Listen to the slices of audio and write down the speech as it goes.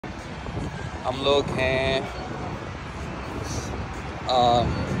हम लोग हैं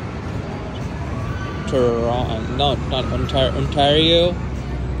ओंटारियो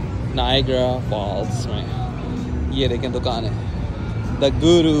नायग्रा फॉल्स में। ये देखें दुकान है, the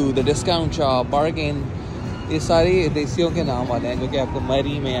Guru, the discount shop, bargain, ये सारी देसियों के नाम वाले हैं जो कि आपको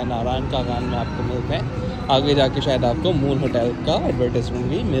मरी में या नारायण का गान में आपको मिलते हैं। आगे जाके शायद आपको मून होटल का एडवर्टाइजमेंट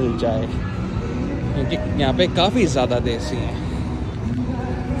भी मिल जाए क्योंकि यहाँ पे काफ़ी ज़्यादा देसी हैं।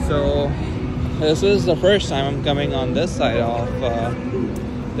 So this is the first time I am coming on this side of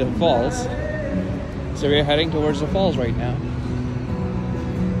the false, so we are heading towards the false right now.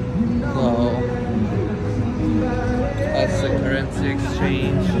 So that's the currency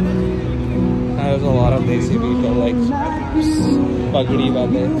exchange. There's a lot of desi people like pagdi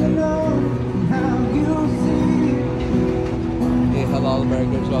wale. ये halal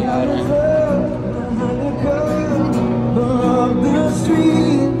burgers लोग आ रहे हैं।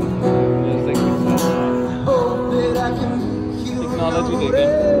 Technology देखें,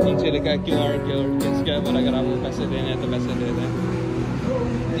 नीचे लिखा है QR code, इसके ऊपर अगर आपको पैसे देने हैं तो पैसे दे दें।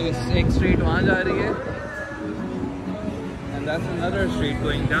 एक स्ट्रीट वहाँ जा रही है and that's another street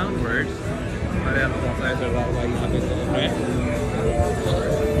going downwards। हमारे यहाँ बहुत सारे सरदार भाई यहाँ पे घूम रहे हैं।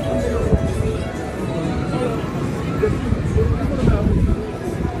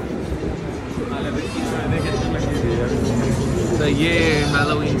 तो ये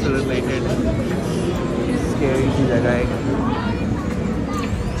हैलोवीन से रिलेटेड स्कैरी सी जगह है।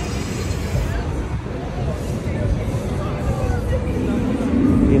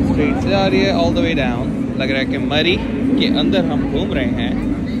 स्ट्रीट से आ रही है ऑल द वे डाउन। लग रहा है कि मरी के अंदर हम घूम रहे हैं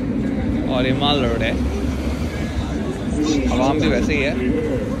और ये माल रोड है। आवाम भी वैसे ही है,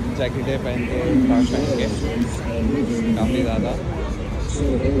 जैकेटें पहन के, शॉर्ट पहन के, काफ़ी ज़्यादा।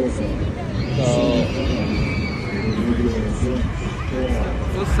 तो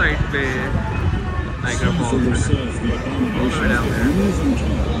उस साइड पे नाइग्रा फॉल्स है।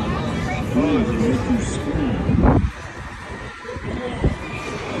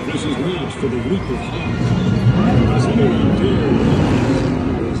 This is not for the weak of heart.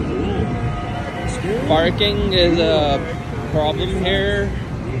 Parking is a problem here,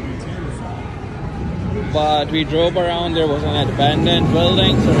 but we drove around. There was an abandoned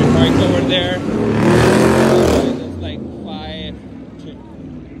building, so we parked over there. It's like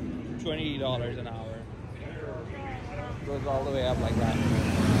 $20 an hour. It goes all the way up like that.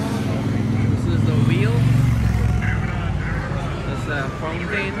 This is the wheel. This is a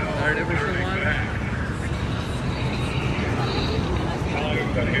fountain, artificial one.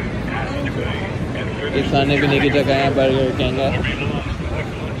 ये खाने पीने की जगह है, burger king है।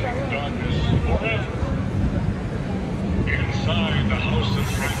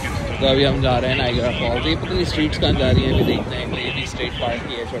 तो अभी हम जा रहे हैं नाइग्रा फॉल्स। ये पता नहीं स्ट्रीट्स कहाँ जा रही हैं, अभी देखते हैं। ये स्ट्रीट पार्क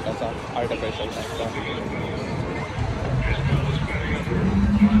ही है, छोटा सा आर्टिफिशियल टाइप का।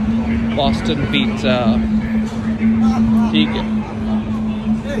 Boston pizza